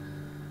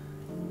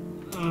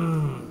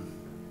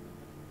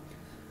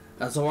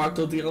 As I walked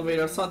up the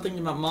elevator, I started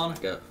thinking about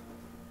Monica.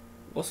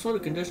 What sort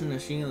of condition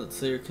is she in that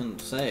Sarah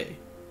couldn't say?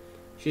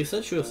 She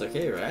said she was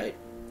okay, right?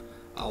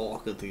 I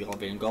walked up the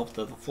elevator and go up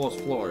to the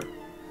 4th floor.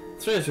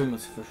 Sarah's room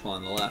was the first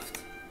one on the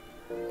left.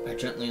 I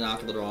gently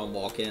knock on the door and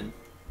walk in.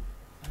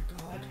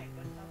 Oh my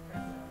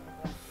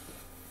god.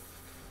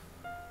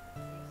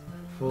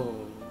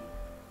 Oh.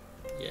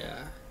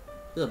 Yeah.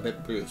 It's a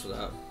bit bruised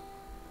up.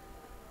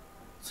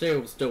 Sarah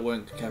was still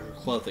wearing the casual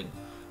clothing,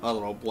 a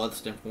little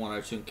bloodstained from one I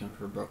assumed came from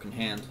her broken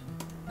hand.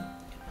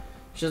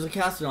 She has a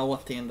cast on her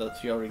left hand that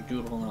she already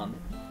doodled on.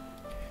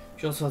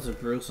 She also has a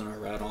bruise on her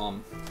right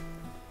arm.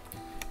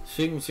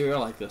 Seeing Sarah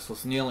like this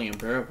was nearly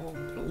unbearable,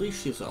 but at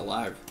least she's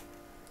alive.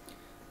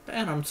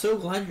 Ben, I'm so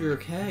glad you're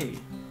okay.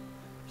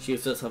 She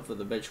sits up for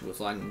the bed she was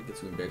lying and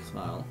gives me a big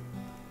smile.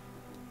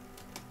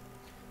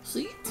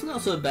 See, it's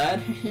not so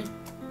bad.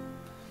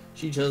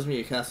 She shows me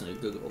a cast and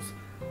it giggles.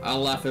 I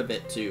laugh a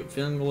bit too,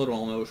 feeling a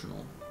little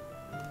emotional.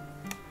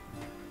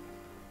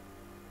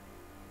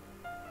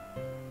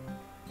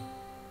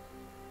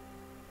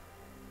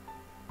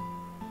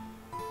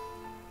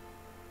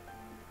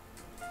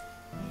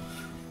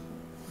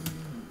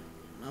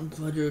 I'm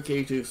glad you're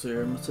okay too,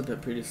 sir. It must have been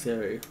pretty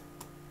scary.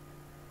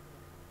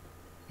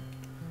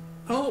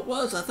 Oh, it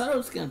was. I thought I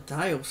was gonna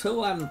die. It was so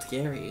loud and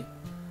scary.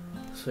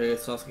 So it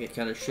starts to get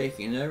kind of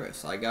shaky and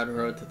nervous. I got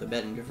her out to the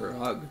bed and give her a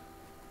hug.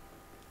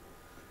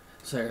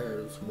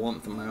 Sarah's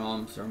warmth in my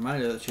arms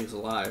reminded her that she's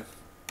alive.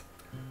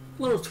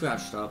 A little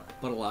scratched up,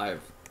 but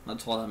alive.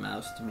 That's all that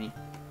matters to me.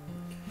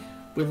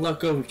 We let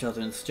go of each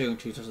other and stared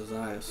into each other's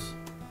eyes.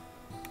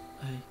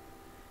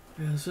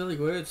 It was really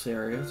weird,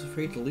 Sarah. I was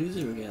afraid to lose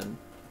you again.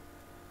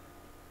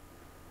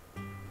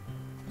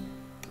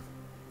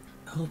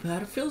 Oh,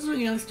 Pat, it feels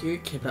really nice to hear you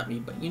keep at me,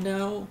 but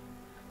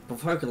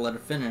before I could let her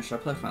finish, I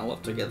placed my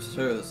lips against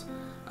hers.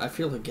 I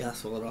feel her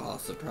gasp a little out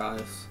of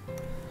surprise.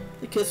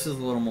 The kiss is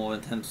a little more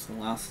intense than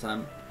last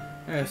time.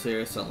 I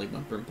suddenly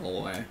went pimple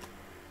away.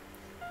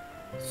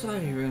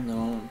 Sorry you're in the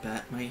moment,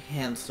 Pat. My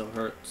hand still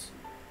hurts.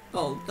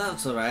 Oh,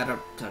 that's alright. I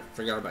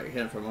forgot about your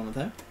hand for a moment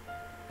there.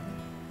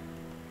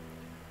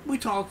 We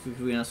talked for a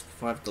few minutes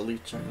before I have to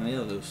leave checking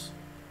the others.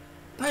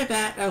 Bye,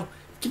 Pat. Oh,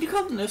 can you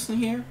call the nurse in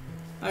here?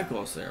 Of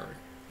course, Sarah.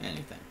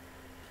 Anything.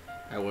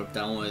 I whip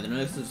down one of the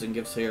nurses and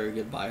give Sarah a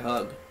goodbye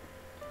hug.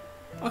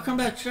 I'll come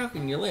back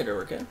checking you later,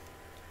 okay?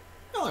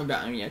 Don't worry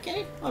about me,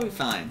 okay? I'll be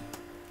fine.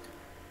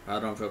 I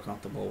don't feel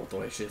comfortable with the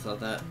way she said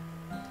that.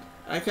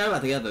 I care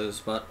about the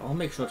others, but I'll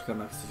make sure to come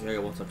back to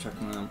Sarah once I've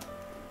checked on them.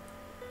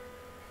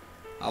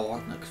 I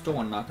walk next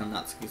door and knock on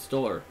Natsuki's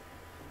door.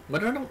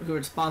 When I don't hear a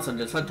response, I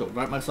decide to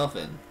invite myself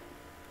in.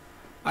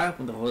 I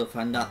open the door to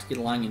find Natsuki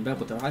lying in bed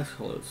with her eyes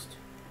closed.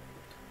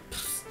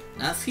 Psst,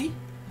 Natsuki?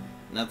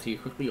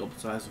 Natsuki quickly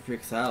opens her eyes and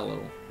freaks out a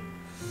little.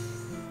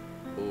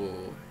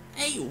 Oh.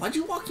 Hey, why'd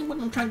you walk in when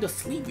I'm trying to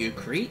sleep, you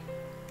creep?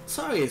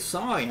 Sorry,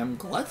 I'm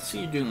glad to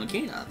see you doing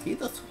okay, Natsuki.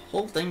 This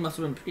whole thing must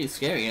have been pretty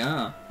scary,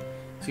 huh?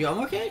 So I'm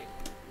okay?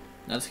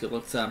 Natsuki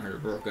looks down at her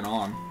broken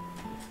arm.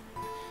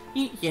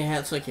 Yeah,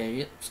 it's okay.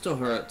 It still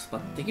hurts,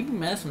 but they give me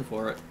medicine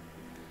for it.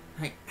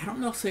 I don't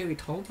know if Sari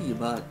told you,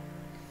 but...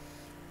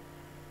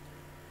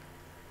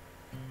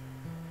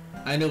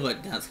 I knew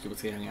what Natsuki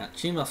was getting at.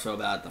 She must feel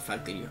bad at the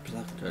fact that you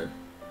protected her.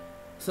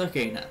 It's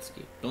okay,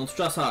 Natsuki. Don't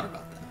stress out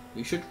about that.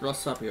 You should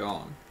rest up your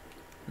arm.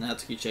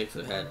 Natsuki shakes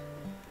her head.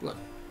 Look.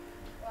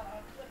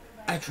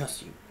 I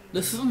trust you.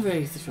 This isn't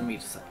very easy for me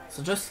to say,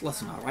 so just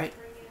listen, alright?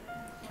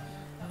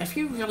 I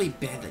feel really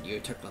bad that you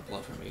took the blow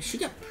from me. She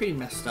got pretty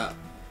messed up.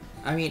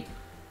 I mean,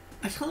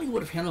 I totally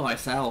would have handled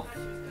myself.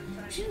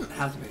 She didn't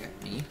have to pick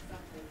at me.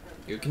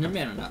 You can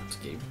admit it,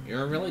 Natsuki.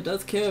 Yuri really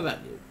does care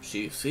about you.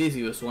 She sees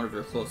you as one of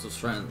her closest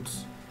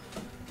friends.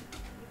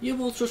 You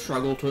both just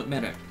struggle to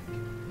admit it.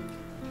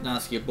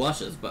 Natsuki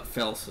blushes, but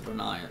fails to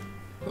deny it.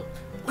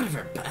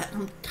 Whatever, but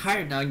I'm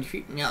tired now and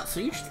you're freaking me out,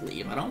 so you should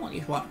leave. I don't want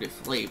you to walk to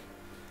sleep.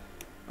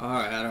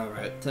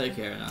 Alright. Take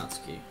care,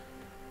 Natsuki.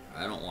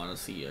 I don't want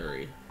to see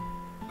Yuri.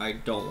 I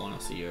don't want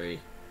to see Yuri.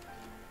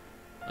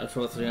 I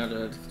trust the end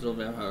of still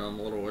be I'm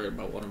a little worried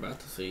about what I'm about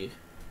to see.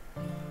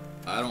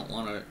 I don't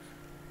want to.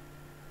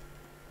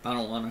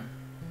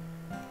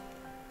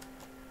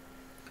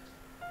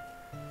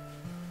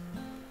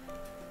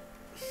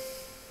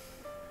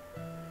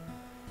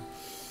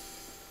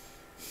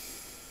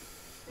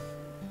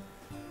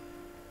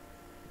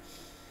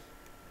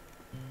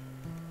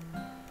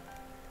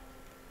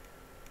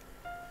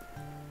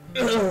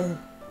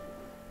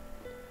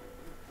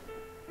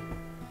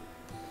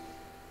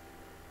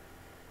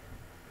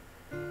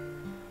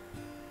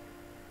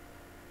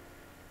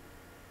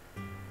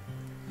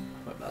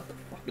 I'm about to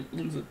fucking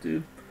lose it,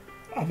 dude.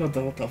 I'm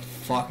about to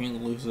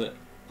fucking lose it.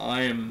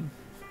 I'm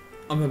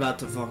about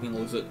to fucking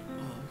lose it.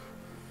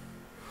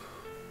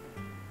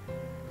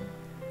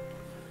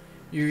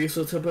 Yuri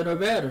sits up in her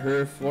bed,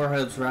 her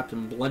forehead's wrapped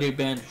in bloody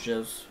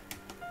bandages.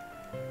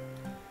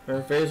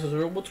 Her face is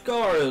riddled with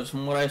scars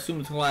from what I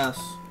assume is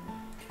glass.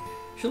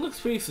 She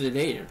looks pretty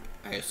sedated.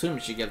 I assume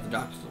she gave the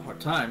doctors a hard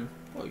time.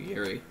 Oh,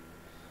 Yuri.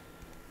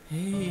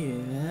 Hey,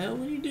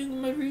 what are you doing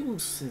in my room,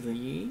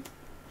 silly?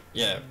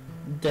 Yeah,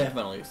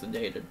 definitely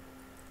sedated.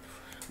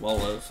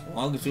 Well, as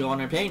long as you're on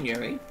her pain,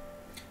 Yuri.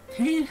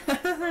 Hey,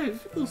 it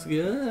feels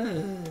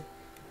good.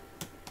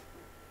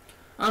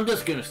 I'm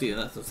just gonna see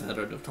that's instead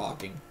of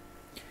talking.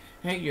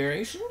 Hey,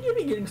 Yuri, shouldn't you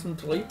be getting some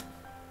sleep?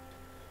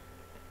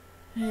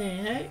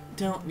 Hey, I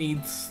don't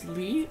need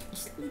sleep.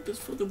 Sleep is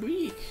for the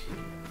weak.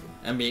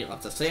 Immediately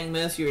after saying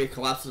this, Yuri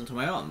collapses into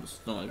my arms,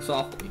 snoring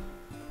softly.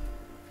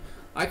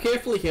 I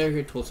carefully carry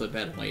her towards her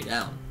bed and lay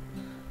down.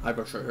 I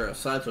push her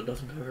aside so it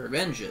doesn't hurt her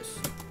vengeance.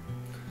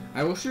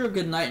 I wish her a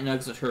good night and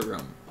exit her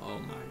room. Oh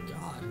my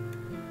god.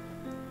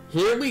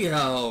 Here we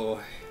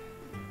go.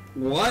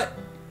 What?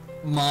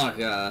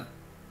 Monica.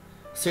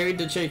 Sari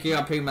did shake you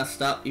up pretty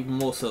messed up, even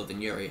more so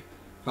than Yuri.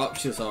 Hope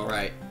she's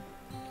alright.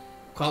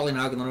 Quietly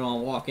knocking on the door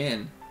and walk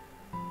in.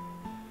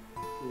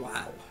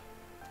 Wow.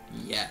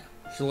 Yeah.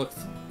 She looks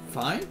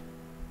fine?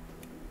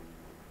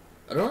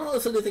 I don't know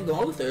if there's anything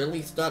wrong with her, at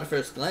least not at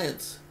first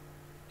glance.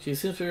 She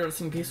seems to be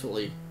resting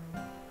peacefully.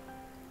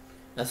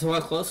 As I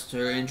walk closer to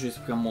her, injuries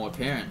become more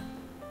apparent.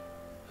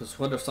 Her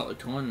sweater slightly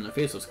torn and her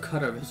face was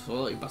cut over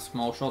slowly by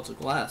small shards of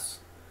glass.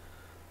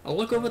 I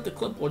look over at the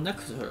clipboard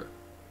next to her.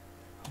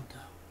 Oh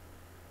no.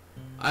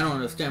 I don't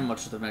understand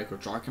much of the medical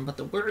jargon, but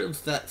the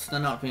words that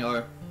stand out to me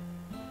are...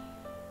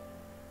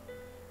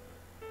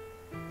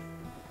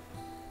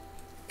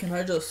 Can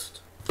I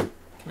just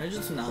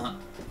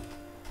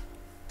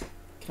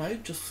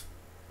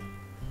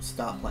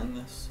stop playing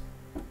this?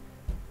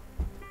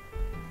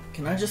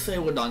 Can I just say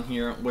we're done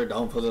here? We're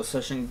done for this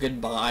session.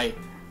 Goodbye.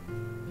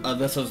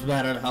 This was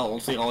bad as hell. We'll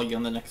see all of you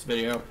in the next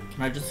video.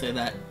 Can I just say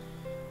that?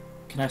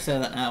 Can I say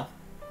that now?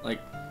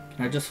 Like,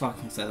 can I just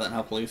fucking say that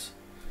now, please?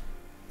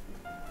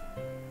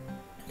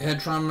 Head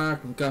trauma,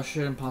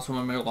 concussion, possible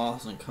memory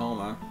loss, and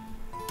coma.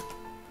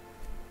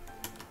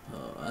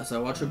 As I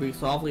watch her breathe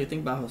softly, I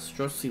think about how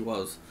stressed she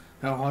was,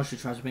 how hard she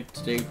tried to make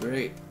today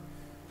great.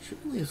 She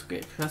really is a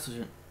great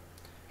president.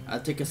 I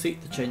take a seat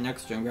at the chair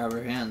next to her and grab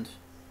her hand.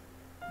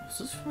 Is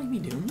this really me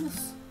doing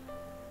this?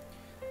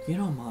 You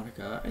know,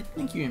 Monica, I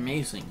think you're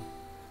amazing.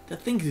 The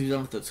things you've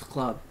done with this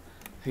club,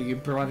 how you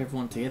brought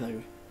everyone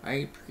together, I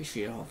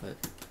appreciate all of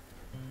it.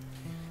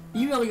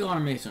 You really are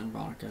amazing,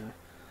 Monica.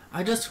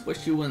 I just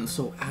wish you weren't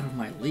so out of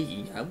my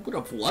league. I would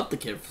have loved to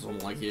care for someone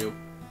like you.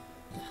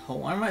 The hell,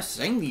 why am I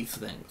saying these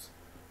things?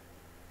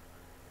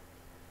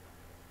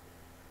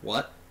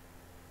 What?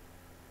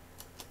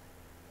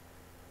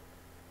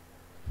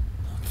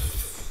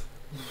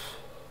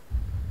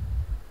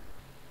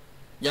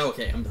 Yeah,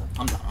 okay, I'm done.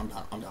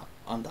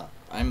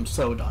 I'm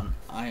so done.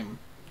 I'm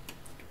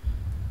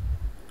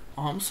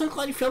so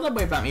glad you feel that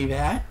way about me,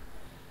 Pat.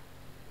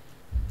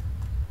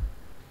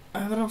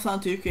 I hope I don't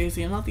sound too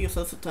crazy. I'm not the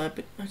obsessive type,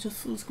 but I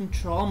just lose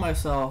control of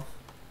myself.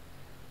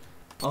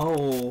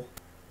 Oh.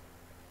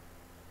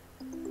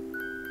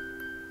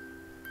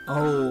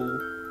 Oh.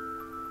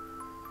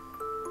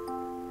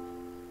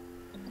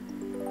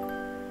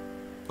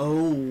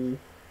 Oh.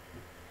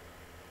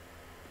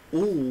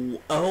 Ooh,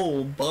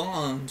 oh,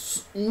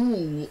 bonds.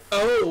 Ooh,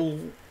 oh,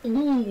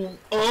 ooh,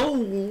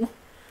 oh.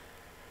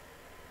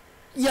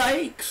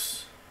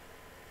 Yikes.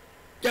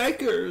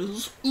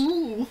 Yikers.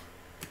 Ooh.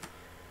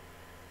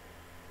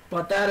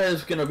 But that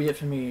is gonna be it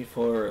for me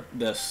for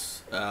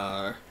this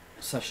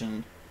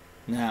session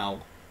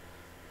now.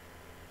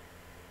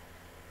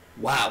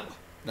 Wow.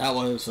 That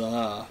was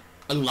a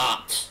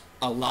lot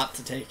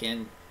to take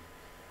in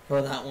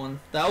for that one.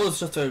 That was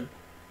just a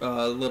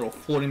little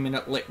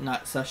 40-minute late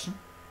night session.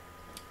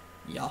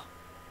 Yeah.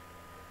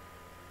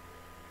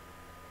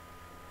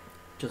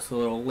 Just a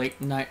little late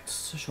night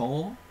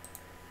show.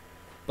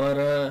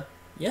 But,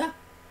 yeah.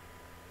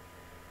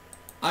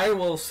 I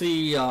will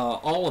see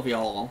all of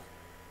y'all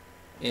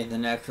in the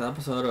next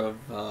episode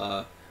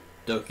of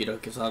Doki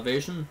Doki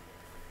Salvation.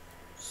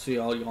 See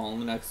all y'all in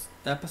the next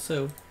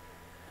episode.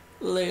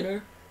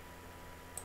 Later.